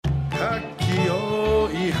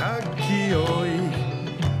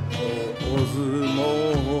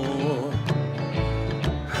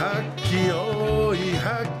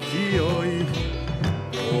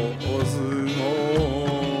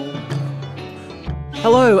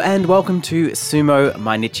Hello and welcome to Sumo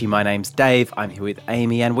Mainichi. My name's Dave. I'm here with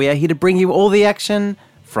Amy and we are here to bring you all the action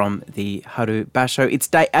from the Haru basho. It's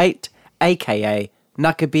day 8, aka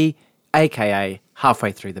Nakabi, aka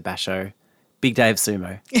halfway through the basho. Big day of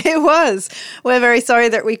sumo. It was. We're very sorry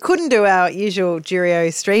that we couldn't do our usual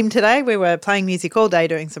Jurio stream today. We were playing music all day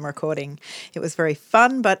doing some recording. It was very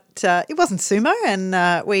fun, but it wasn't sumo,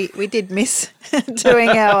 and we did miss doing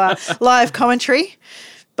our live commentary.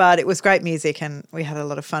 But it was great music and we had a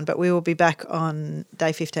lot of fun. But we will be back on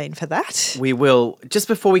day 15 for that. We will. Just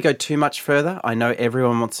before we go too much further, I know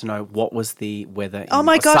everyone wants to know what was the weather in Oh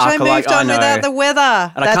my gosh, Osaka I moved on without the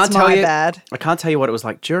weather. And That's bad. I can't tell you what it was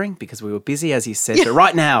like during because we were busy, as you said. But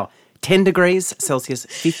right now, 10 degrees Celsius,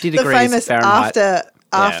 50 The degrees famous Fahrenheit.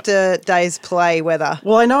 after day's play weather.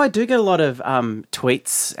 Well, I know I do get a lot of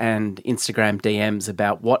tweets and Instagram DMs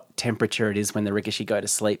about what temperature it is when the Rikishi go to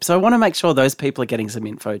sleep. So I want to make sure those people are getting some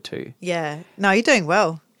info too. Yeah. No, you're doing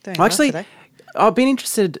well. Actually, today. I've been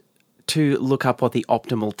interested to look up what the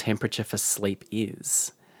optimal temperature for sleep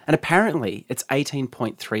is. And apparently it's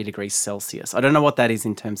 18.3 degrees Celsius. I don't know what that is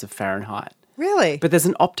in terms of Fahrenheit. Really? But there's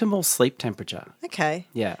an optimal sleep temperature. Okay.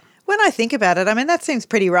 Yeah. When I think about it, I mean, that seems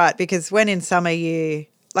pretty right because when in summer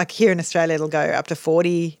like here in Australia, it'll go up to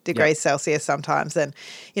 40 degrees Celsius sometimes. And,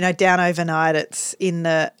 down overnight, it's in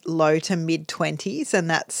the low to mid 20s and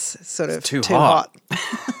that's sort of too hot.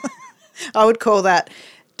 I would call that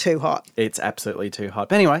too hot. It's absolutely too hot.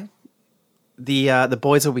 But anyway, the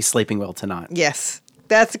boys will be sleeping well tonight. Yes.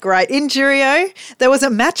 That's great. In Jurio, there was a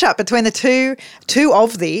matchup between the two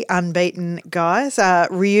of the unbeaten guys,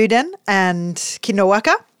 Ryuden and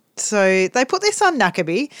Kinowaka. So they put this on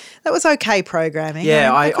Nakabi. That was okay programming.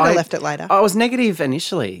 Yeah, I could have left it later. I was negative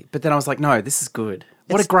initially, but then I was like, no, this is good.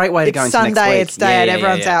 What a great way to go into Sunday, next week. It's day,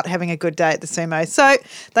 everyone's out having a good day at the sumo. So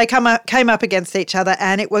they came up against each other,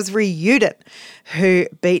 and it was Ryuden who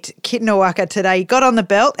beat Kitnowaka today. He got on the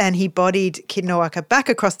belt and he bodied Kitnowaka back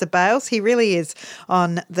across the bales. He really is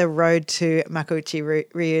on the road to Makuuchi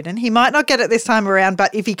Ryuden. He might not get it this time around,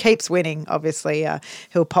 but if he keeps winning, obviously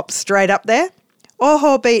he'll pop straight up there.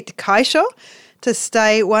 Oho beat Kaisho to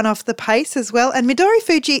stay one off the pace as well. And Midori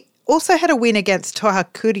Fuji also had a win against Toha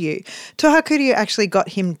Kuryu. Toha Kuryu actually got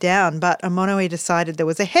him down, but Amonoi decided there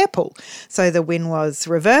was a hair pull. So the win was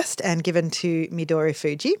reversed and given to Midori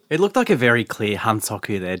Fuji. It looked like a very clear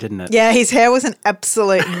Hansoku there, didn't it? Yeah, his hair was an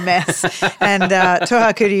absolute mess. And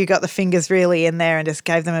Toha Kuryu got the fingers really in there and just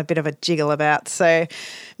gave them a bit of a jiggle about. So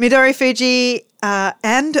Midori Fuji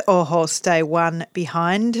and Oho stay one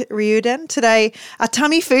behind Ryuden. Today,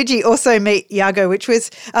 Atami Fuji also beat Yago, which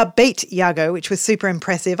was super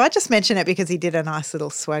impressive. I just mention it because he did a nice little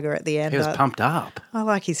swagger at the end. He was pumped up. I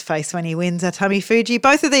like his face when he wins, Atami Fuji.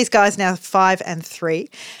 Both of these guys now 5 and 3.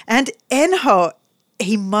 And Enho,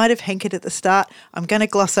 he might have hankered at the start. I'm going to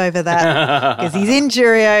gloss over that because he's in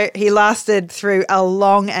Jurio. He lasted through a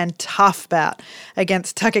long and tough bout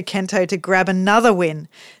against Takakento to grab another win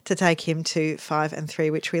to take him to 5 and 3,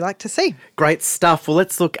 which we like to see. Great stuff. Well,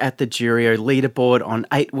 let's look at the Jurio leaderboard on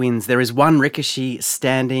 8 wins. There is one Rikishi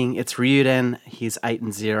standing. It's Ryuden. He's 8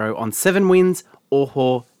 and 0 on 7 wins.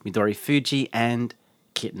 Oho, Midori Fuji, and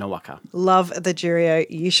Kitnowaka. Love the Jurio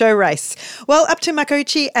Yusho race. Well, up to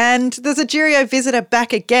Makuuchi, and there's a Jurio visitor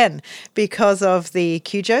back again because of the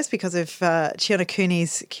Kyujos, because of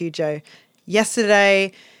Chionokuni's Kyujo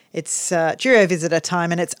yesterday. It's Jurio visitor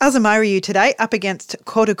time, and it's Azumaryu today up against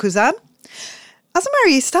Kodokuzan.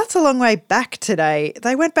 Azumaryu starts a long way back today.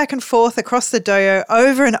 They went back and forth across the dojo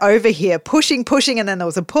over and over here, pushing, and then there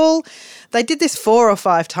was a pull. They did this 4 or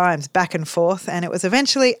 5 times back and forth, and it was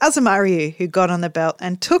eventually Azumaryu who got on the belt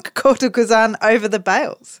and took Kodokuzan over the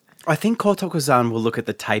bales. I think Kodokuzan will look at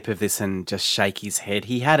the tape of this and just shake his head.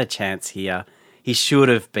 He had a chance here. He should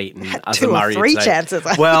have beaten Azumaryu 2 or 3 today. chances.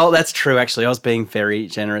 Well, that's true, actually. I was being very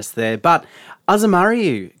generous there. But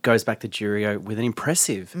Azumaryu goes back to Jurio with an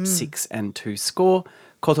impressive 6 and 2 score.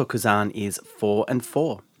 Kodokuzan is 4 and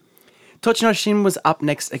 4. Tochinoshin was up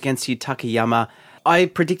next against Yutakayama. I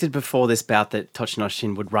predicted before this bout that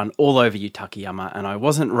Tochinoshin would run all over Yutakayama, and I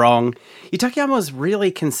wasn't wrong. Yutakayama was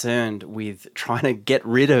really concerned with trying to get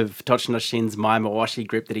rid of Tochinoshin's Mai Mawashi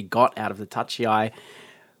grip that he got out of the Tachi-Ai.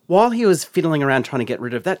 While he was fiddling around trying to get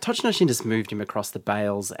rid of that, Tochinoshin just moved him across the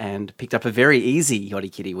bales and picked up a very easy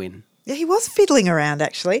Yorikiri win. Yeah, he was fiddling around,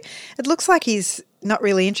 actually. It looks like he's not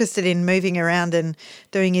really interested in moving around and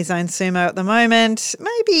doing his own sumo at the moment.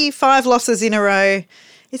 Maybe 5 losses in a row.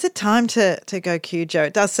 Is it time to go Kyujo?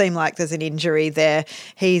 It does seem like there's an injury there.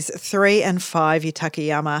 He's 3 and 5,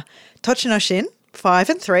 Yutakayama. Tochinoshin, 5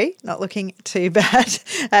 and 3, not looking too bad.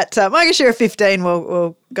 At Maegashira 15,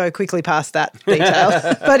 we'll go quickly past that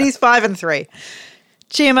detail. But he's 5 and 3.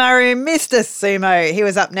 Chiyomaru, Mr. Sumo. He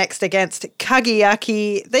was up next against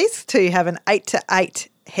Kageaki. These two have an 8-8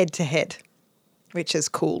 head-to-head, which is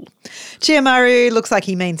cool. Chiyomaru looks like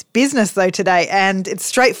he means business, though, today, and it's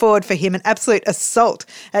straightforward for him, an absolute assault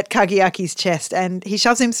at Kageaki's chest, and he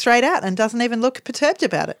shoves him straight out and doesn't even look perturbed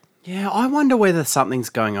about it. Yeah, I wonder whether something's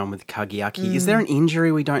going on with Kageaki. Is there an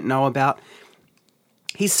injury we don't know about?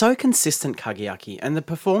 He's so consistent, Kageaki, and the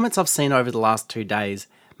performance I've seen over the last 2 days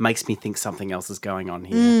makes me think something else is going on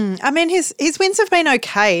here. I mean, his wins have been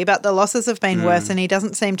okay, but the losses have been worse, and he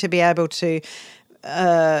doesn't seem to be able to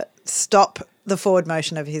stop the forward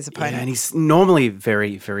motion of his opponent. Yeah, and he's normally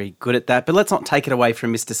very, very good at that. But let's not take it away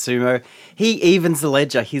from Mr. Sumo. He evens the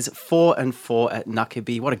ledger. He's 4-4 at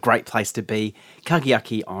Nakabi. What a great place to be.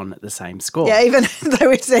 Kageaki on the same score. Yeah, even though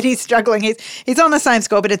we said he's struggling, he's on the same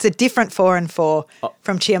score, but it's a different 4-4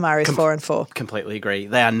 from Chiyomaru's 4-4. Completely agree.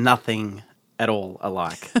 They are nothing at all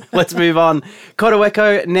alike. Let's move on.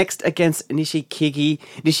 Kotoeko next against Nishikigi.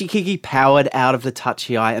 Nishikigi powered out of the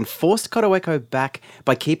Tachiai and forced Kotoeko back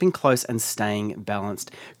by keeping close and staying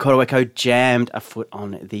balanced. Kotoeko jammed a foot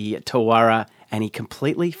on the Tawara and he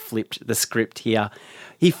completely flipped the script here.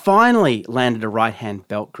 He finally landed a right-hand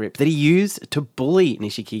belt grip that he used to bully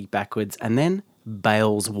Nishikigi backwards and then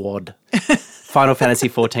Bales Wad. Final Fantasy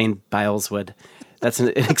XIV Bales Wad. That's an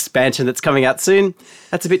expansion that's coming out soon.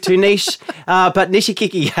 That's a bit too niche. But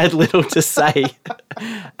Nishikigi had little to say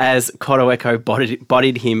as Kotoeko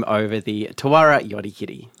bodied him over the Tawara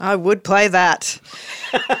Yorikiri. I would play that.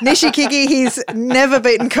 Nishikigi, he's never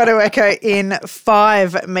beaten Kotoeko in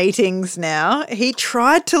 5 meetings now. He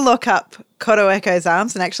tried to lock up Kotoeko's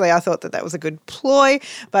arms, and actually I thought that was a good ploy,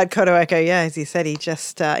 but Kotoeko, yeah, as you said, he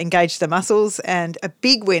just engaged the muscles, and a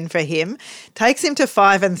big win for him. Takes him to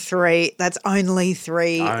 5-3. That's only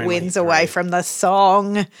 3 wins away from the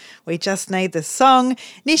song. We just need the song.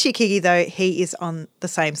 Nishikigi, though, he is on the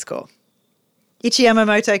same score. Ichi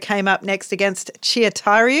Yamamoto came up next against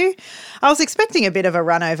Chiyotairyu. I was expecting a bit of a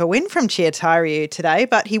run-over win from Chiyotairyu today,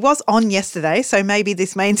 but he was on yesterday, so maybe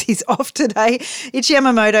this means he's off today. Ichi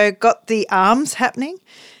Yamamoto got the arms happening,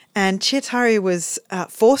 and Chiyotairyu was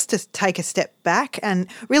forced to take a step back and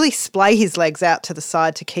really splay his legs out to the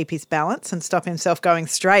side to keep his balance and stop himself going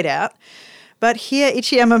straight out. But here,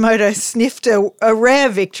 Ichi Yamamoto sniffed a rare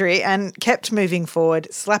victory and kept moving forward,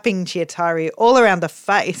 slapping Chiyotairyu all around the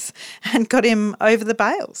face and got him over the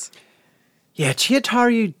bales. Yeah,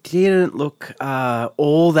 Chiyotairyu didn't look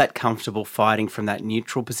all that comfortable fighting from that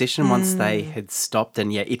neutral position once they had stopped.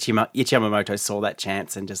 And yeah, Ichi Yamamoto saw that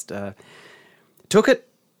chance and just took it.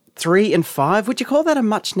 3-5. Would you call that a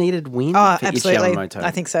much-needed win for absolutely. Ichi Yamamoto?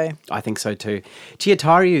 I think so. I think so too.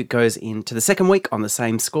 Chiyotairyu goes into the second week on the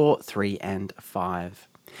same score, 3-5.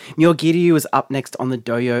 Myogiryu was up next on the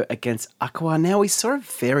doyo against Aqua. Now, we saw a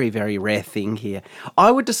very, very rare thing here.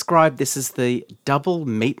 I would describe this as the double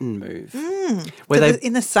meet-and move. Where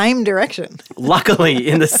in the same direction. Luckily,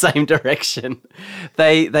 in the same direction.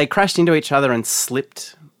 They crashed into each other and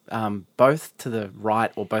slipped both to the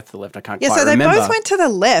right or both to the left. I can't quite remember. Yeah, so they both went to the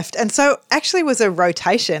left, and so actually was a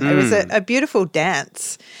rotation. It was a beautiful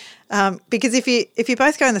dance because if you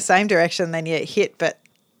both go in the same direction, then you hit, but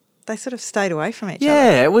they sort of stayed away from each other.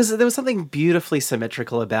 Yeah, there was something beautifully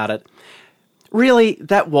symmetrical about it. Really,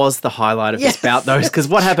 that was the highlight of this bout, though, because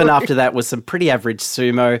what happened after that was some pretty average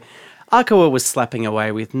sumo. Aqua was slapping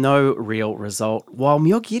away with no real result, while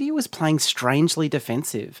Myogiryu was playing strangely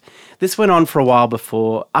defensive. This went on for a while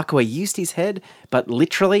before Aqua used his head, but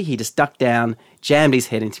literally he just ducked down, jammed his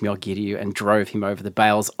head into Myogiryu and drove him over the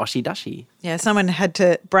bales oshidashi. Yeah, someone had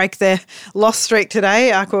to break their loss streak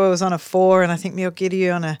today. Aqua was on a 4 and I think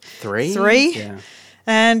Myogiryu on a 3. Yeah.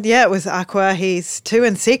 And yeah, it was Aqua. He's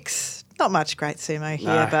 2-6. Not much great sumo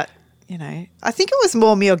here, but... You know, I think it was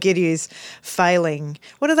more Myogiryu's failing.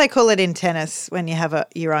 What do they call it in tennis when you have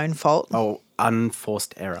your own fault? Oh,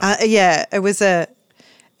 unforced error. Yeah, it was a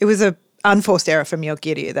unforced error from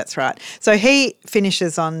Myogiryu. That's right. So he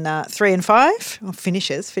finishes on 3-5. Or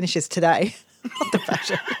finishes today. Not the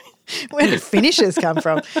fashion. Where did finishes come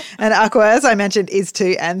from? And Aqua, as I mentioned, is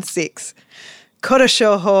 2-6.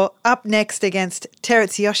 Koroshoho up next against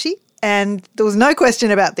Terutsuyoshi. And there was no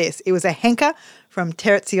question about this. It was a henka from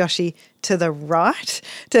Terutsuyoshi to the right.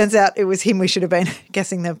 Turns out it was him we should have been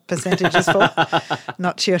guessing the percentages for,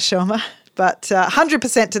 not Chiyoshima. But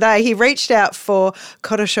 100% today, he reached out for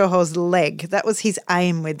Koroshoho's leg. That was his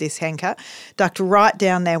aim with this henka. Ducked right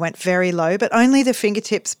down there, went very low, but only the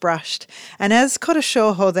fingertips brushed. And as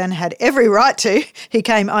Koroshoho then had every right to, he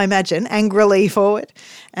came, I imagine, angrily forward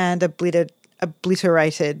and obliterated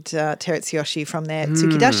Terutsuyoshi from their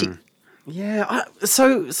tsukidashi. Yeah,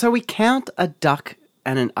 so we count a duck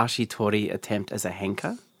and an ashitori attempt as a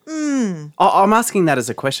henka? I'm asking that as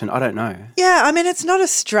a question. I don't know. Yeah, I mean, it's not a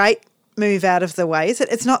straight move out of the way, is it?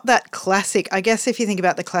 It's not that classic. I guess if you think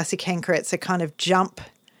about the classic henka, it's a kind of jump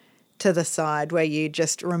to the side where you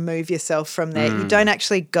just remove yourself from there. You don't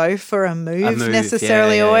actually go for a move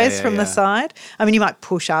necessarily always from the side. I mean, you might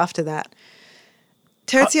push after that.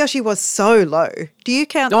 Teretsuyoshi was so low. Do you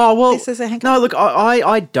count this as a henka? No, look,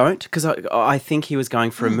 I don't, because I think he was going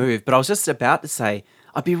for a move. But I was just about to say,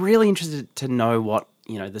 I'd be really interested to know what,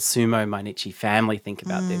 the Sumo Mainichi family think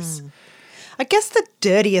about this. I guess the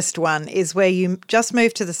dirtiest one is where you just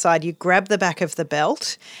move to the side, you grab the back of the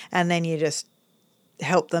belt, and then you just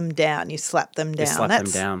help them down. You slap them down. Them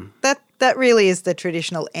down. That really is the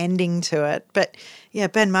traditional ending to it. But, yeah,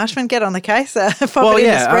 Ben Marshman, get on the case. Pop it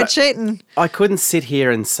in the spreadsheet. I couldn't sit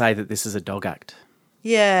here and say that this is a dog act.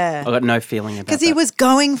 Yeah. I got no feeling about that. Because he was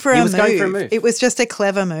going for a move. It was just a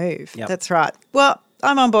clever move. Yep. That's right. Well,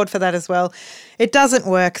 I'm on board for that as well. It doesn't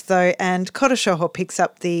work, though, and Koroshoho picks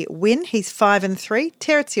up the win. He's 5-3.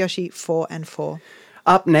 Teretsuyoshi 4-4.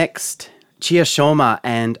 Up next, Chiyoshoma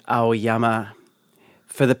and Aoyama.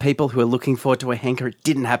 For the people who are looking forward to a henka, it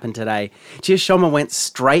didn't happen today. Chiyoshoma went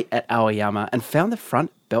straight at Aoyama and found the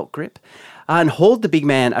front belt grip and hauled the big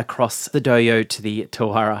man across the doyo to the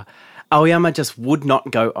Tawara. Aoyama just would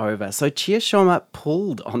not go over, so Chiyoshoma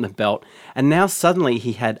pulled on the belt, and now suddenly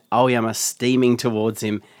he had Aoyama steaming towards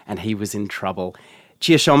him, and he was in trouble.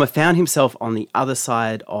 Chiyoshoma found himself on the other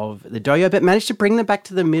side of the doyo, but managed to bring them back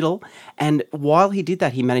to the middle, and while he did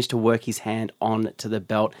that, he managed to work his hand on to the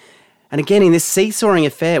belt. And again, in this seesawing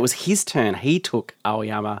affair, it was his turn. He took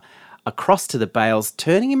Aoyama across to the bales,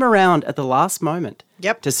 turning him around at the last moment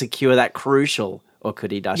to secure that crucial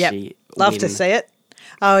okuridashi Love win. to see it.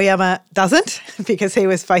 Aoyama doesn't, because he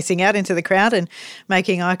was facing out into the crowd and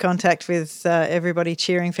making eye contact with everybody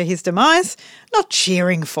cheering for his demise. Not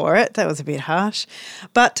cheering for it, that was a bit harsh.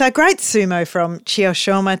 But great sumo from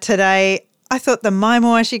Chiyoshoma today. I thought the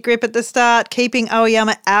Maimoashi grip at the start, keeping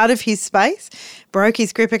Aoyama out of his space, broke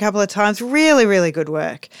his grip a couple of times. Really, really good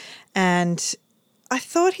work. And I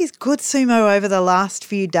thought his good sumo over the last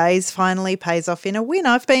few days finally pays off in a win.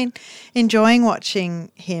 I've been enjoying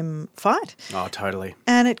watching him fight. Oh, totally.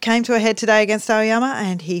 And it came to a head today against Aoyama,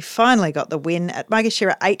 and he finally got the win. At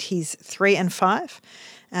Maegashira 8, he's 3-5,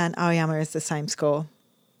 and Aoyama is the same score.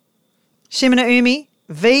 Shimanoumi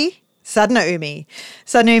v. Sadanoumi.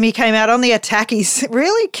 Sadanoumi came out on the attack. He's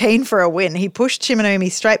really keen for a win. He pushed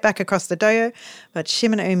Shimanoumi straight back across the doyo, but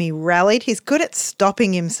Shimanoumi rallied. He's good at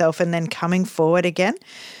stopping himself and then coming forward again.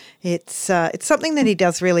 It's something that he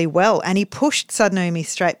does really well, and he pushed Sadanoumi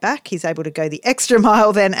straight back. He's able to go the extra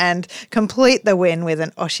mile then and complete the win with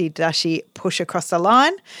an oshidashi push across the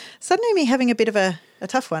line. Sadanoumi having a bit of a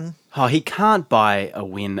tough one. Oh, he can't buy a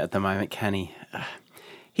win at the moment, can he?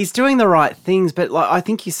 He's doing the right things, but I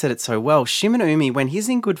think you said it so well. Shimanoumi, when he's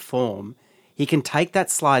in good form, he can take that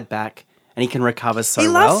slide back and he can recover so well.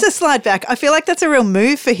 He loves to slide back. I feel like that's a real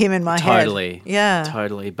move for him in my head. Totally. Yeah.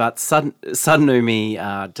 Totally. But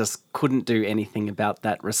Sadanoumi just couldn't do anything about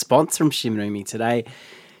that response from Shimanoumi today.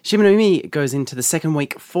 Shimanoumi goes into the second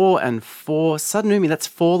week 4-4. Sadanoumi, that's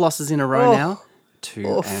 4 losses in a row now.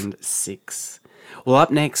 2-6. Well,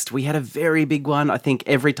 up next, we had a very big one. I think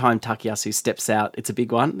every time Takayasu steps out, it's a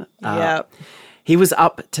big one. Yeah. He was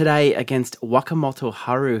up today against Wakamoto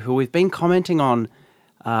Haru, who we've been commenting on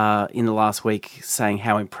in the last week, saying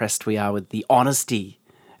how impressed we are with the honesty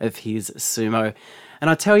of his sumo.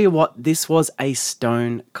 And I tell you what, this was a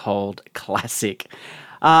stone-cold classic.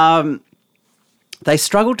 They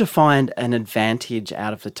struggled to find an advantage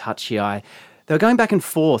out of the tachiai. They were going back and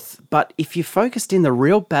forth, but if you focused in, the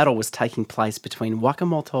real battle was taking place between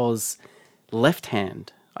Wakamoto's left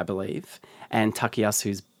hand, I believe, and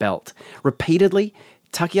Takayasu's belt. Repeatedly,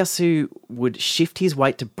 Takayasu would shift his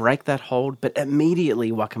weight to break that hold, but immediately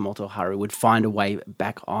Wakamoto Haru would find a way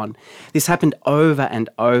back on. This happened over and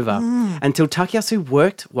over until Takayasu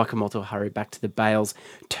worked Wakamoto Haru back to the bales,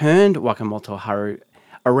 turned Wakamoto Haru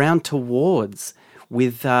around towards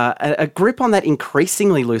with a grip on that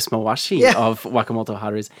increasingly loose mawashi of Wakamoto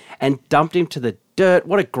Haru's and dumped him to the dirt.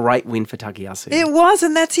 What a great win for Takayasu. It was,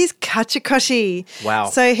 and that's his kachikoshi. Wow.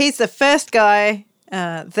 So he's the first guy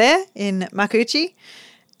there in Makuuchi,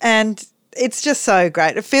 and it's just so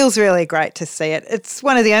great. It feels really great to see it. It's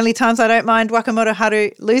one of the only times I don't mind Wakamoto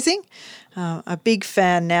Haru losing. A big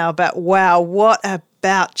fan now, but wow, what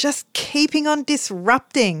about just keeping on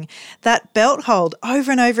disrupting that belt hold over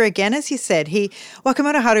and over again, as you said.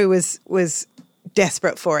 Wakamoto Haru was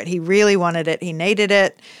desperate for it. He really wanted it. He needed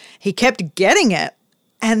it. He kept getting it.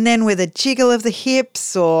 And then with a jiggle of the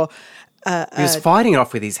hips or He was fighting it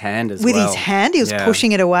off with his hand as with well. his hand. He was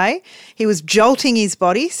pushing it away. He was jolting his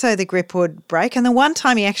body so the grip would break. And the one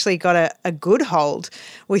time he actually got a good hold,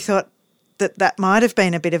 we thought that might have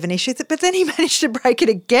been a bit of an issue. But then he managed to break it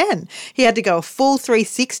again. He had to go a full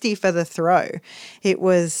 360 for the throw. It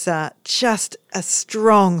was just a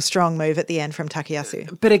strong, strong move at the end from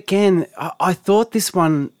Takayasu. But again, I thought this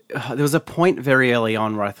one, there was a point very early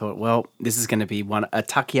on where I thought, well, this is going to be a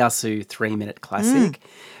Takayasu 3-minute classic.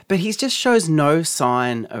 But he just shows no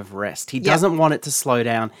sign of rest. He doesn't want it to slow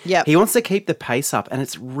down. Yep. He wants to keep the pace up, and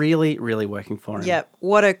it's really, really working for him. Yep.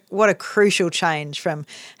 What a crucial change from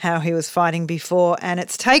how he was fighting before. And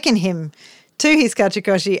it's taken him to his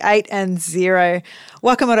Kachikoshi 8-0.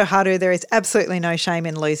 Wakamoto Haru, there is absolutely no shame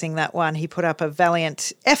in losing that one. He put up a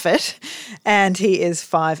valiant effort, and he is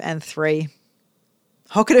 5-3.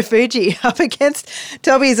 Hokuto Fuji up against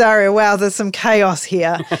Tobizaru. Wow, there's some chaos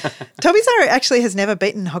here. Tobizaru actually has never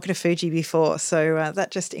beaten Hokuto Fuji before, so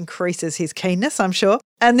that just increases his keenness, I'm sure.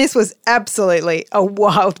 And this was absolutely a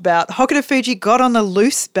wild bout. Hokuto Fuji got on the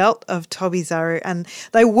loose belt of Tobizaru and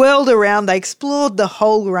they whirled around. They explored the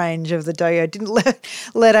whole range of the doyo, didn't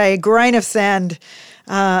let a grain of sand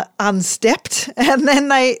unstepped, and then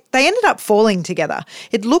they ended up falling together.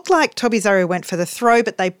 It looked like Tobizaru went for the throw,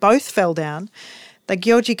 but they both fell down. The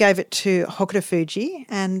Gyoji gave it to Hokuto Fuji,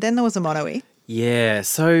 and then there was a mono-e. Yeah,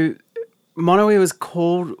 so mono-e was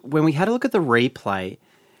called, when we had a look at the replay,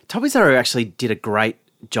 Tobizaru actually did a great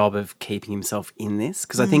job of keeping himself in this,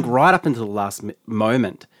 because I think right up until the last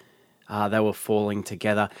moment, they were falling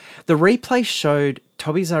together. The replay showed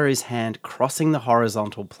Tobizaru's hand crossing the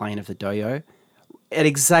horizontal plane of the doyo at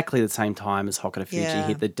exactly the same time as Hokuto Fuji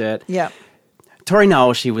hit the dirt. Yeah. Tori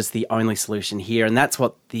Naoshi was the only solution here, and that's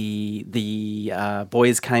what the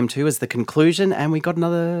boys came to as the conclusion, and we got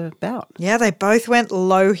another bout. Yeah, they both went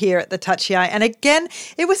low here at the Tachiai, and again,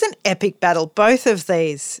 it was an epic battle. Both of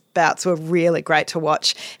these bouts were really great to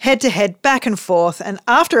watch, head-to-head, back and forth, and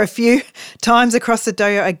after a few times across the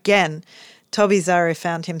doyo again, Tobizaru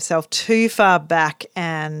found himself too far back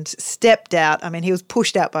and stepped out. I mean, he was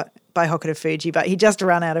pushed out by Hokuto Fuji, but he just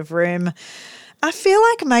ran out of room. I feel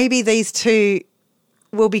like maybe these two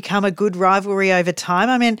will become a good rivalry over time.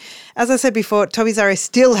 I mean, as I said before, Tobizaru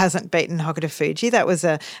still hasn't beaten Hokuto Fuji. That was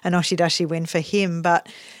an Oshidashi win for him, but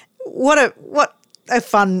what a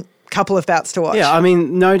fun couple of bouts to watch. Yeah, I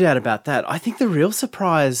mean, no doubt about that. I think the real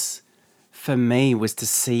surprise for me was to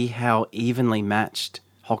see how evenly matched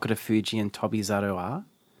Hokuto Fuji and Tobizaru are.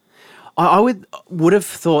 I would have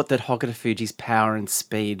thought that Hokuto Fuji's power and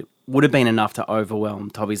speed would have been enough to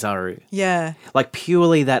overwhelm Tobizaru. Yeah. Like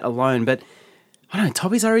purely that alone, but I don't know,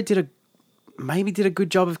 Tobizaru did a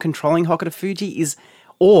good job of controlling Hokuto Fuji. Is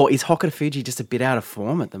Hokuto Fuji just a bit out of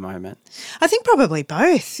form at the moment? I think probably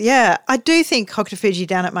both, yeah. I do think Hokuto Fuji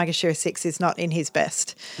down at Maegashira 6 is not in his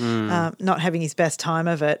best, not having his best time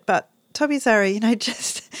of it. But Tobizaru,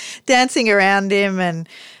 just dancing around him and,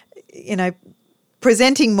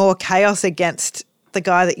 presenting more chaos against the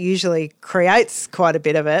guy that usually creates quite a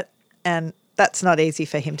bit of it, and that's not easy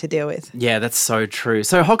for him to deal with. Yeah, that's so true.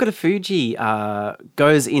 So Hokuto Fuji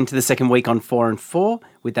goes into the second week on 4-4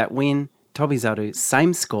 with that win. Tobizaru,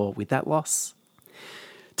 same score with that loss.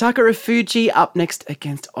 Takara Fuji up next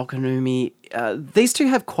against Okanumi. These two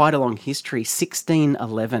have quite a long history,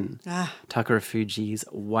 16-11. Takara Fuji's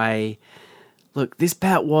way. Look, this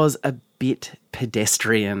bout was a bit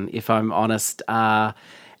pedestrian, if I'm honest.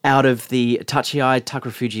 Out of the Tachiai,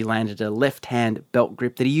 Takara Fuji landed a left-hand belt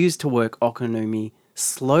grip that he used to work Okanumi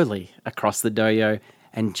slowly across the doyo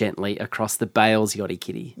and gently across the bales, yoddy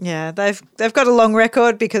kitty. Yeah, they've got a long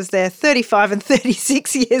record because they're 35 and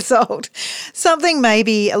 36 years old. Something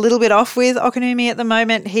maybe a little bit off with Okanumi at the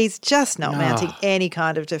moment. He's just not mounting any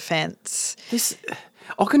kind of defence.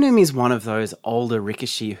 Okanumi is one of those older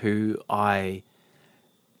rikishi who I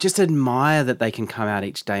just admire that they can come out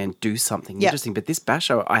each day and do something interesting. But this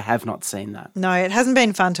basho, I have not seen that. No, it hasn't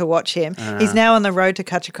been fun to watch him. He's now on the road to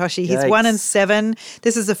Kachikoshi. He's 1-7.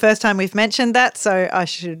 This is the first time we've mentioned that, so I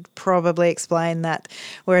should probably explain that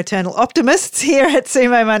we're eternal optimists here at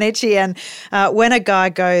Sumo Mainichi. And when a guy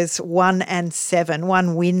goes 1-7,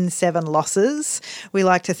 1 win, 7 losses, we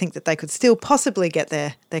like to think that they could still possibly get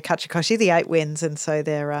their Kachikoshi, the 8 wins. And so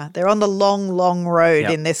they're on the long, long road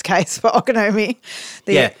in this case for Okanumi.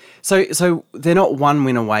 So they're not 1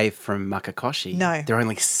 win away from Makakoshi. No. They're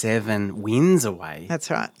only 7 wins away. That's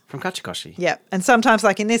right. From Kachikoshi. Yeah. And sometimes,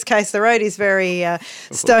 like in this case, the road is very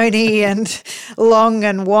stony and long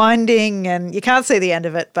and winding and you can't see the end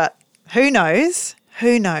of it. But who knows?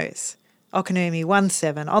 Who knows? Okanumi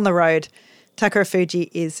 1-7 on the road. Takara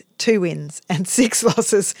Fuji is 2 wins and 6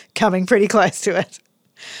 losses, coming pretty close to it.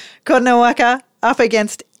 Kotonowaka up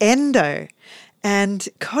against Endo. And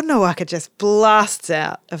Kotonowaka just blasts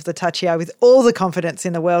out of the tachiai with all the confidence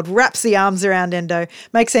in the world, wraps the arms around Endo,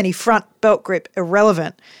 makes any front belt grip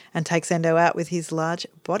irrelevant, and takes Endo out with his large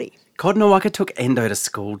body. Kotonowaka took Endo to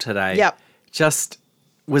school today. Yep. Just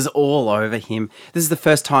was all over him. This is the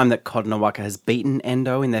first time that Kotonowaka has beaten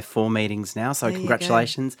Endo in their 4 meetings now, so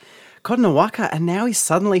congratulations. Kotonowaka, and now he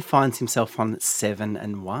suddenly finds himself on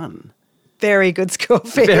 7-1. Very good score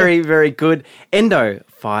for him. Very, very good. Endo,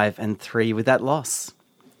 5-3 with that loss.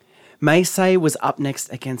 Meisei was up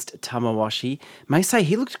next against Tamawashi. Meisei,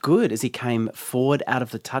 he looked good as he came forward out of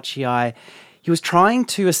the tachiai. He was trying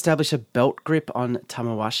to establish a belt grip on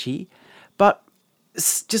Tamawashi, but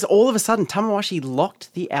just all of a sudden, Tamawashi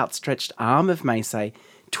locked the outstretched arm of Meisei,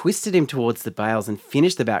 twisted him towards the bales and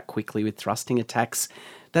finished the bout quickly with thrusting attacks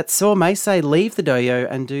that saw Meisei leave the dojo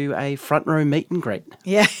and do a front row meet and greet.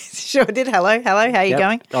 Yeah, sure did. Hello, how are you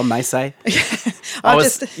going? I'm Meisei.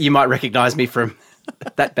 You might recognise me from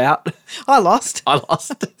that bout. I lost.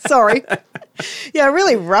 Sorry. Yeah, a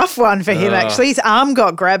really rough one for him, actually. His arm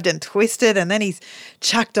got grabbed and twisted, and then he's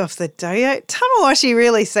chucked off the dojo. Tamawashi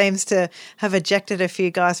really seems to have ejected a few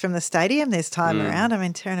guys from the stadium this time around. I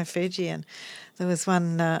mean, Terunofuji, and there was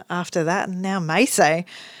one after that, and now Meisei.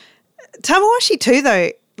 Tamawashi too,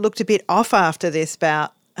 though, looked a bit off after this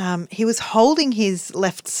bout. He was holding his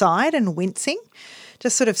left side and wincing,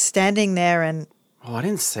 just sort of standing there and... Oh, I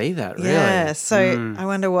didn't see that, really. Yeah, so I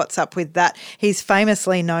wonder what's up with that. He's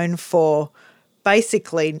famously known for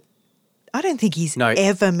basically... I don't think he's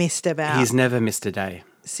ever missed a bout. He's never missed a day.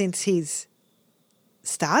 Since he's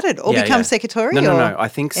started or become Sekitori? No. I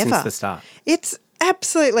think since the start. It's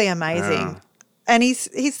absolutely amazing. And he's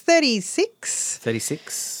 36.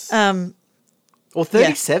 36? Or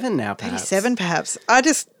 37 now, perhaps. 37, perhaps. I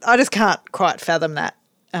just can't quite fathom that,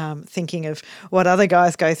 thinking of what other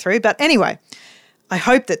guys go through. But anyway, I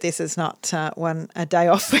hope that this is not a day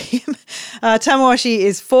off for him. Tamawashi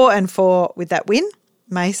is 4-4 with that win.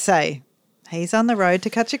 Meisei, he's on the road to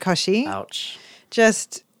Kachikoshi. Ouch.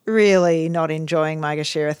 Just really not enjoying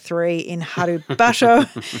Maegashira 3 in Haru basho.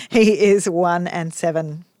 He is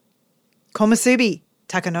 1-7. Komusubi,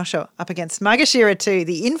 Takanosho up against Maegashira 2,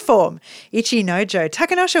 the inform, Ichinojo.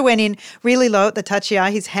 Takanosho went in really low at the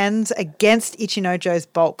tachiai, his hands against Ichinojo's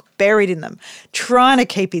bulk, buried in them, trying to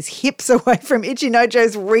keep his hips away from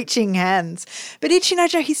Ichinojo's reaching hands. But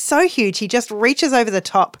Ichinojo, he's so huge, he just reaches over the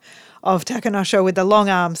top of Takanosho with the long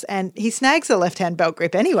arms and he snags the left-hand belt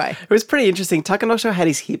grip anyway. It was pretty interesting. Takanosho had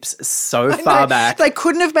his hips so far back. They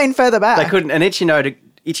couldn't have been further back. They couldn't. And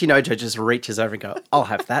Ichinojo just reaches over and goes, I'll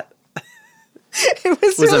have that. It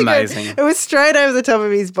was really amazing. Good. It was straight over the top of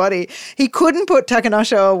his body. He couldn't put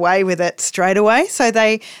Takanosho away with it straight away, so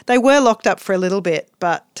they were locked up for a little bit.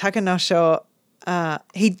 But Takanosho,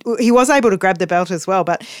 he was able to grab the belt as well,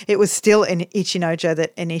 but it was still Ichinojo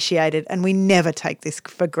that initiated, and we never take this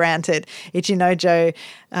for granted. Ichinojo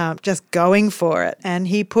just going for it, and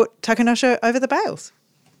he put Takanosho over the bales.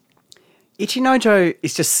 Ichinojo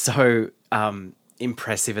is just so...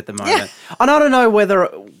 impressive at the moment. Yeah. And I don't know whether,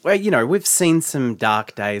 we've seen some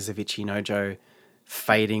dark days of Ichinojo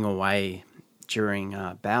fading away during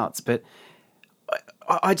bouts, but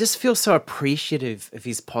I just feel so appreciative of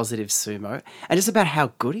his positive sumo and just about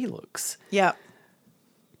how good he looks. Yeah.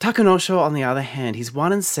 Takanosho, on the other hand, he's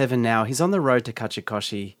 1-7 now. He's on the road to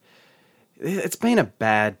Kachikoshi. It's been a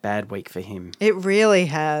bad week for him. It really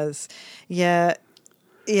has. Yeah.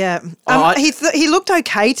 Yeah. He looked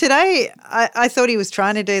okay today. I thought he was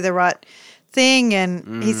trying to do the right thing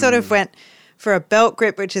and he sort of went for a belt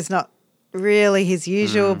grip, which is not really his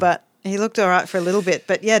usual, but he looked all right for a little bit.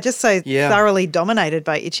 But, just so thoroughly dominated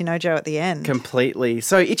by Ichinojo at the end. Completely.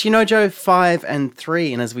 So Ichinojo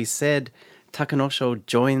 5-3, and as we said, Takanosho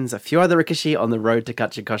joins a few other Rikishi on the road to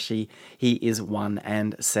Kachikoshi. He is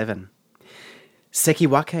 1-7.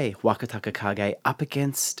 Sekiwake Wakataka Kage up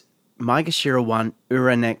against Maegashira 1,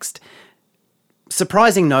 Ura next.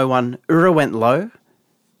 Surprising no one, Ura went low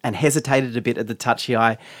and hesitated a bit at the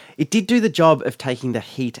tachiai. It did do the job of taking the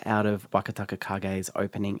heat out of Wakataka Kage's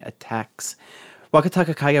opening attacks.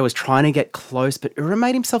 Wakataka Kage was trying to get close, but Ura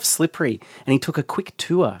made himself slippery and he took a quick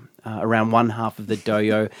tour around one half of the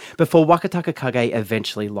dojo before Wakataka Kage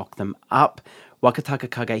eventually locked them up. Wakataka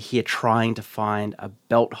Kage here trying to find a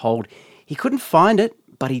belt hold. He couldn't find it,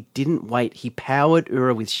 but he didn't wait. He powered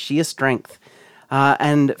Ura with sheer strength.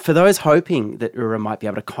 And for those hoping that Ura might be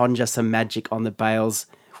able to conjure some magic on the bales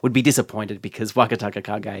would be disappointed because Wakataka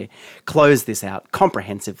Kage closed this out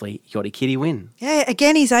comprehensively. Yorikiri win. Yeah,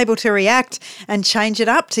 again, he's able to react and change it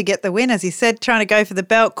up to get the win. As he said, trying to go for the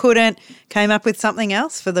belt, couldn't, came up with something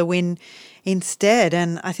else for the win instead.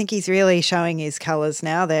 And I think he's really showing his colours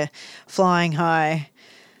now. They're flying high,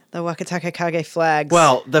 the Wakataka Kage flags.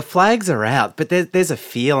 Well, the flags are out, but there's a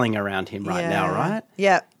feeling around him right now, right?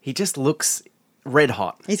 Yeah. He just looks red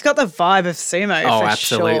hot. He's got the vibe of sumo, Oh, for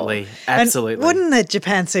absolutely. sure. Absolutely. And wouldn't the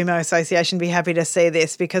Japan Sumo Association be happy to see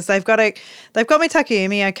this? Because they've got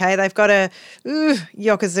Mitakeumi, okay. They've got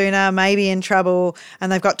Yokozuna, maybe in trouble,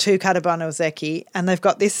 and they've got 2 Katabano Zeki, and they've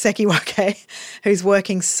got this Sekiwake who's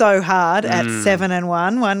working so hard at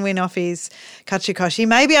 7-1, 1 win off his Kachikoshi.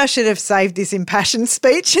 Maybe I should have saved this impassioned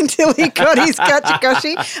speech until he got his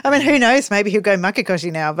Kachikoshi. I mean, who knows? Maybe he'll go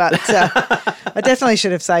Makekoshi now, but I definitely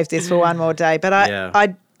should have saved this for one more day. But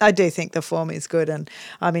I do think the form is good, and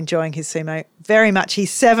I'm enjoying his sumo very much. He's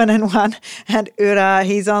 7-1, and Ura,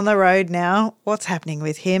 he's on the road now. What's happening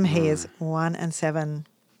with him? He is 1-7.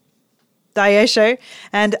 Daisho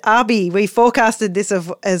and Abi, we forecasted this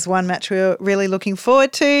as one match we were really looking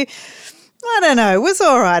forward to. I don't know, it was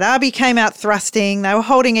all right. Abi came out thrusting. They were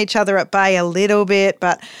holding each other at bay a little bit,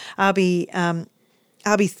 but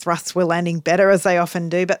Abi's thrusts were landing better, as they often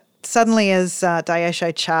do, but suddenly, as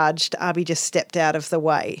Daisho charged, Abi just stepped out of the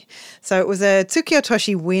way. So it was a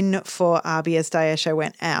Tsukiyotoshi win for Abi as Daisho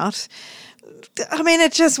went out. I mean,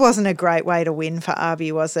 it just wasn't a great way to win for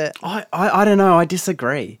Abi, was it? I don't know. I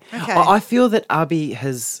disagree. Okay. I feel that Abi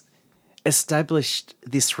has established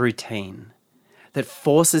this routine that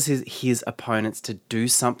forces his opponents to do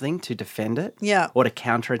something to defend it or to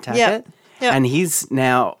counterattack it. Yeah. And he's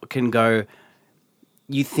now can go,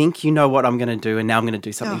 you think you know what I'm going to do, and now I'm going to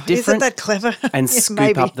do something different. Isn't that clever? And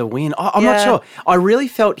scoop up the win. I'm not sure. I really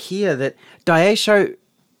felt here that Daisho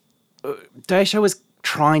was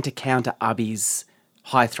trying to counter Abi's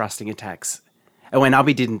high thrusting attacks. And when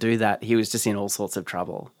Abi didn't do that, he was just in all sorts of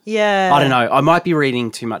trouble. Yeah. I don't know. I might be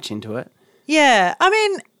reading too much into it. Yeah. I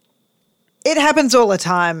mean, it happens all the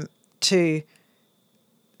time to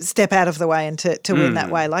step out of the way and to win that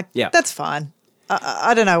way. Like, that's fine.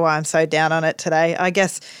 I don't know why I'm so down on it today. I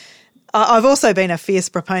guess I've also been a fierce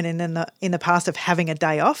proponent in the past of having a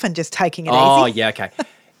day off and just taking it easy. Oh, yeah, okay.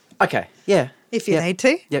 Okay, yeah. If you need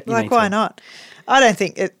to. Yep, like, why not? I don't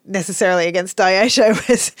think it necessarily against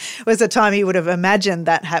Daisho was a time he would have imagined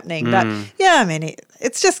that happening. But, yeah, I mean,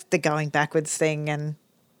 it's just the going backwards thing and,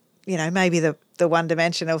 you know, maybe the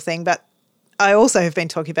one-dimensional thing. But I also have been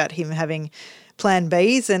talking about him having plan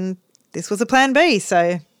Bs, and this was a plan B,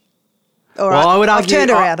 so... All right. Well, I've turned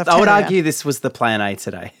around. I would argue this was the plan A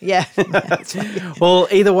today. Yeah. Well,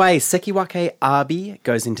 either way, Sekiwake Abi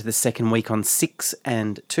goes into the second week on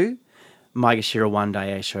 6-2. Maegashira 1,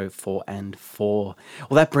 Daisho 4-4. Well,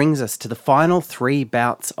 that brings us to the final 3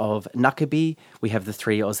 bouts of Nakabi. We have the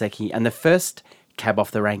 3 Ozeki, and the first cab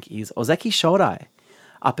off the rank is Ozeki Shodai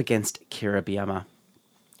up against Kiribayama.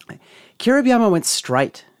 Kiribayama went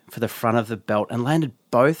straight for the front of the belt and landed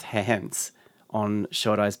both hands on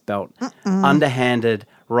Shodai's belt, underhanded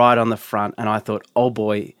right on the front, and I thought, oh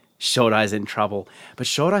boy, Shodai's in trouble. But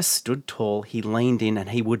Shodai stood tall, he leaned in,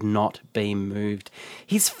 and he would not be moved.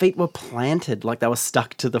 His feet were planted like they were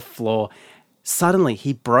stuck to the floor. Suddenly,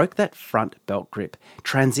 he broke that front belt grip,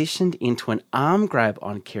 transitioned into an arm grab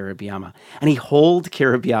on Kiribayama, and he hauled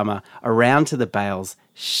Kiribayama around to the bales,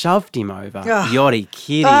 shoved him over. Yori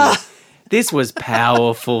kitty. This was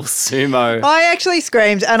powerful sumo. I actually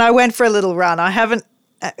screamed and I went for a little run. I haven't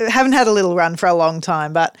had a little run for a long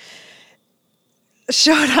time, but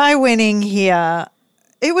Shodai winning here,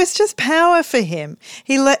 it was just power for him.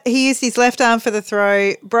 He used his left arm for the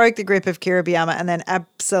throw, broke the grip of Kiribayama, and then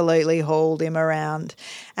absolutely hauled him around.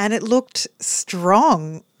 And it looked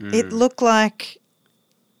strong. It looked like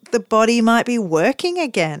the body might be working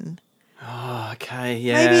again. Oh, okay,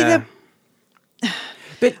 yeah. Maybe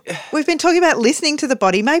But we've been talking about listening to the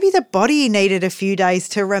body. Maybe the body needed a few days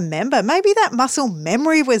to remember. Maybe that muscle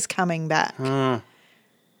memory was coming back.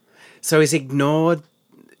 So he's ignored.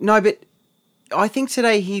 No, but I think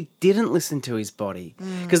today he didn't listen to his body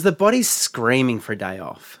because the body's screaming for a day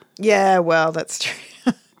off. Yeah, well, that's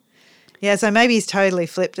true. Yeah, so maybe he's totally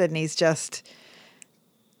flipped it and he's just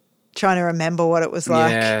trying to remember what it was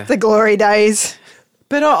like, the glory days.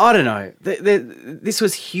 But I don't know. This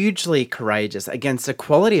was hugely courageous against a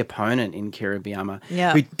quality opponent in Kiribayama,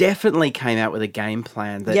 who definitely came out with a game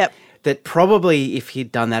plan that probably, if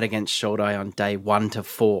he'd done that against Shodai on day 1 to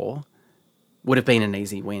 4, would have been an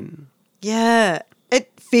easy win. Yeah,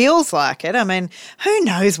 it feels like it. I mean, who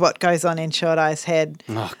knows what goes on in Shodai's head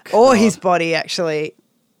or his body, actually.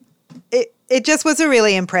 It just was a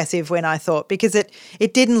really impressive win, I thought, because it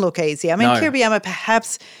didn't look easy. I mean, Kiribayama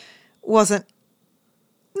perhaps wasn't.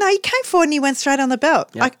 No, he came forward and he went straight on the belt.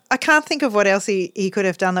 Yep. I can't think of what else he could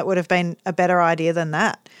have done that would have been a better idea than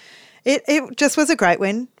that. It just was a great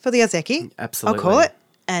win for the Ozeki. Absolutely. I'll call it.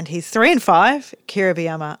 And he's 3-5.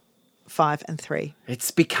 Kiribayama 5-3.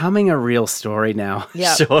 It's becoming a real story now,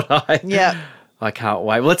 Yep. Shodai. Yeah. I can't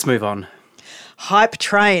wait. Well, let's move on. Hype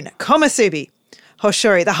train. Komusubi.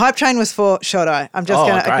 Hoshori. The hype train was for Shodai. I'm just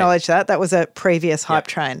going to great. acknowledge that. That was a previous hype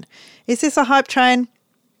train. Is this a hype train?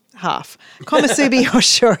 Half. Komusubi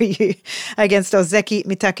Hoshoryu against Ozeki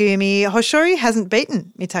Mitakeumi. Hoshoryu hasn't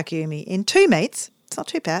beaten Mitakeumi in 2 meets. It's not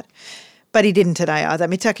too bad. But he didn't today either.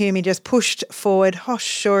 Mitakeumi just pushed forward.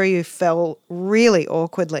 Hoshoryu fell really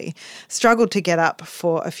awkwardly, struggled to get up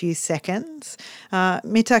for a few seconds.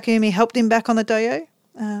 Mitakeumi helped him back on the doyo.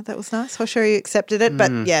 That was nice. Hoshoryu accepted it.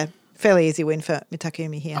 But, yeah, fairly easy win for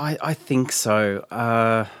Mitakeumi here. I think so.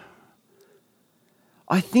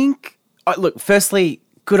 Look, firstly,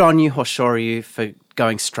 good on you, Hoshoryu, for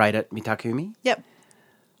going straight at Mitakeumi. Yep.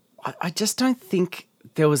 I just don't think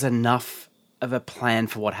there was enough of a plan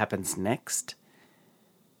for what happens next.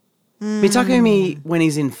 Mitakeumi, when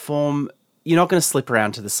he's in form, you're not going to slip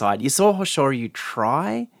around to the side. You saw Hoshoryu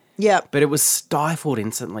try, Yep. but it was stifled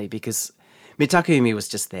instantly because Mitakeumi was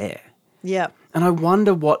just there. Yep. And I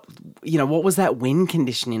wonder what was that win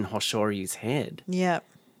condition in Hoshoryu's head? Yep.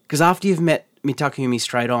 Because after you've met Mitakeumi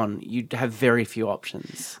straight on, you'd have very few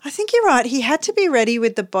options. I think you're right. He had to be ready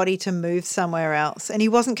with the body to move somewhere else. And he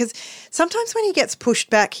wasn't, because sometimes when he gets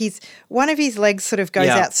pushed back, one of his legs sort of goes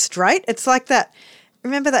out straight. It's like that.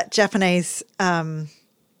 Remember that Japanese, what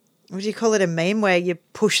do you call it, a meme where you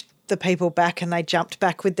pushed the people back and they jumped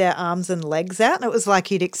back with their arms and legs out? And it was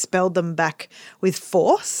like you'd expelled them back with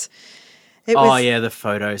force. The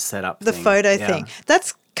photo setup The thing. photo thing.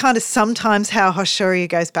 That's kind of sometimes how Hoshoryu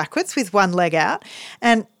goes backwards with one leg out.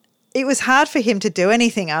 And it was hard for him to do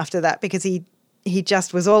anything after that because he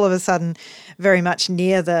just was all of a sudden very much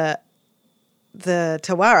near the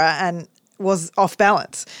Tawara and was off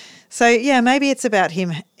balance. So, yeah, maybe it's about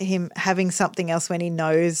him having something else when he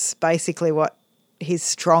knows basically what his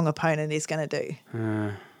strong opponent is going to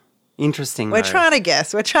do. Interesting. We're trying to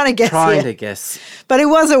guess. We're trying to guess Trying here. to guess. But it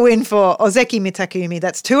was a win for Ozeki Mitakeumi.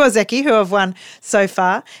 That's 2 Ozeki who have won so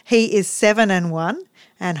far. He is 7-1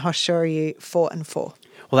 and Hoshoryu 4-4.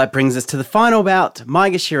 Well, that brings us to the final bout.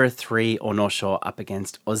 Maegashira 3 Onosho up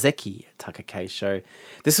against Ozeki Takakeisho.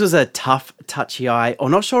 This was a tough, touchy eye.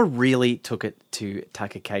 Onosho really took it to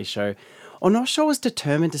Takakeisho. Onosho was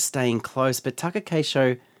determined to stay in close, but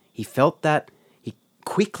Takakeisho, he felt that. He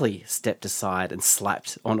quickly stepped aside and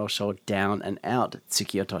slapped Onosho down and out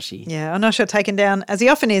Tsukiyotoshi. Yeah, Onosho taken down, as he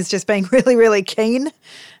often is, just being really, really keen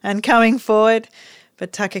and coming forward.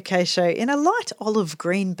 But Takakeisho in a light olive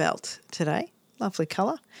green belt today. Lovely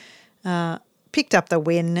colour. Picked up the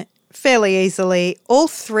win fairly easily. All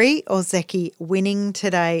 3 Ozeki winning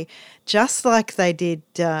today, just like they did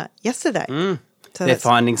yesterday. So They're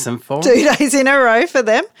finding some form. 2 days in a row for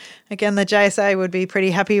them. Again, the JSA would be pretty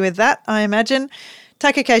happy with that, I imagine.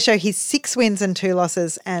 Takakeisho, he's 6 wins and 2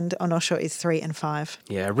 losses, and Onosho is 3-5.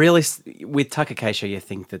 Yeah, really, with Takakeisho, you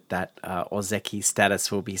think that Ozeki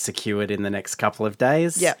status will be secured in the next couple of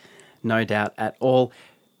days. Yep. No doubt at all.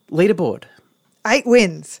 Leaderboard. 8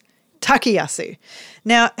 wins. Takayasu.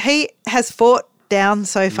 Now, he has fought down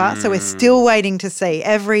so far, so we're still waiting to see.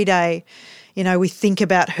 Every day, we think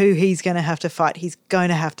about who he's going to have to fight. He's going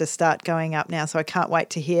to have to start going up now, so I can't wait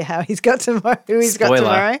to hear how he's got tomorrow. Got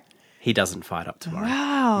tomorrow. He doesn't fight up tomorrow.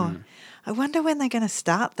 Wow. I wonder when they're going to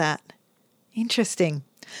start that. Interesting.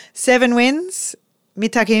 7 wins,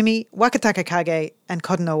 Mitakeumi, Wakatakakage and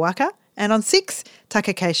Kodono Waka. And on 6,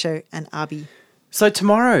 Takakeisho and Abi. So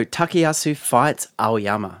tomorrow, Takayasu fights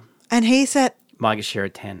Aoyama. And he's at... Maegashira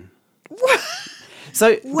 10.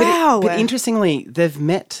 So, wow. But interestingly, they've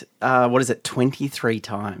met, 23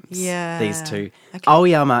 times, Yeah. these two. Okay.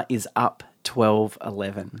 Aoyama is up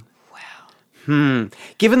 12-11.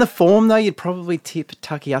 Given the form, though, you'd probably tip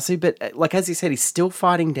Takayasu. But as you said, he's still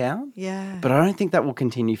fighting down. Yeah. But I don't think that will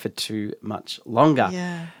continue for too much longer.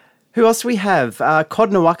 Yeah. Who else do we have?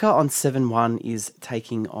 Kodono Waka on 7-1 is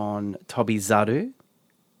taking on Tobizaru.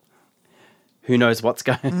 Who knows what's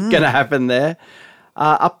going to happen there?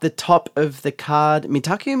 Up the top of the card,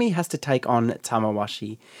 Mitakeumi has to take on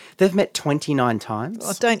Tamawashi. They've met 29 times.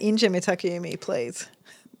 Oh, don't injure Mitakeumi, please.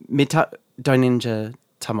 Don't injure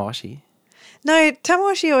Tamawashi. No,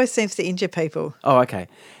 Tamawashi always seems to injure people. Oh, okay.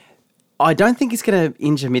 I don't think he's going to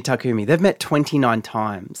injure Mitakeumi. They've met 29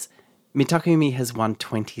 times. Mitakeumi has won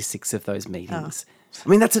 26 of those meetings. I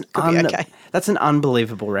mean, that's an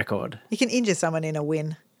unbelievable record. You can injure someone in a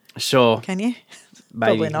win. Sure. Can you?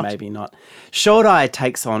 Maybe not. Shodai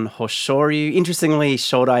takes on Hoshoryu. Interestingly,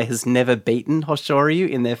 Shodai has never beaten Hoshoryu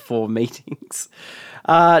in their 4 meetings.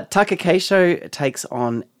 Takakeisho takes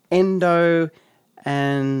on Endo,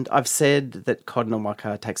 and I've said that Kod no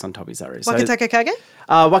Waka takes on Tobizaru. So, Wakataka Kage?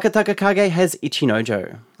 Wakataka Kage has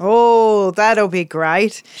Ichinojo. Oh, that'll be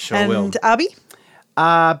great. Sure and will. Abi?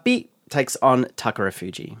 B takes on Takara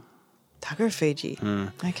Fuji. Takara Fuji.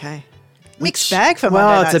 Okay. Mixed bag for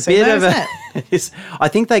Well, Monday it's a Night bit Sumo, of isn't it? I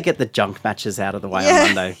think they get the junk matches out of the way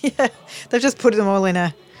on Monday. Yeah, they've just put them all in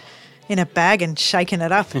a bag and shaken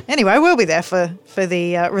it up. Anyway, we'll be there for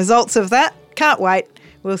the results of that. Can't wait.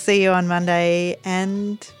 We'll see you on Monday,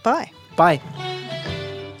 and bye. Bye.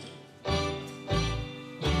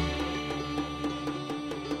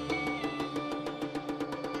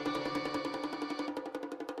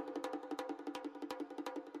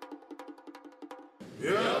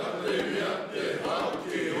 Yeah.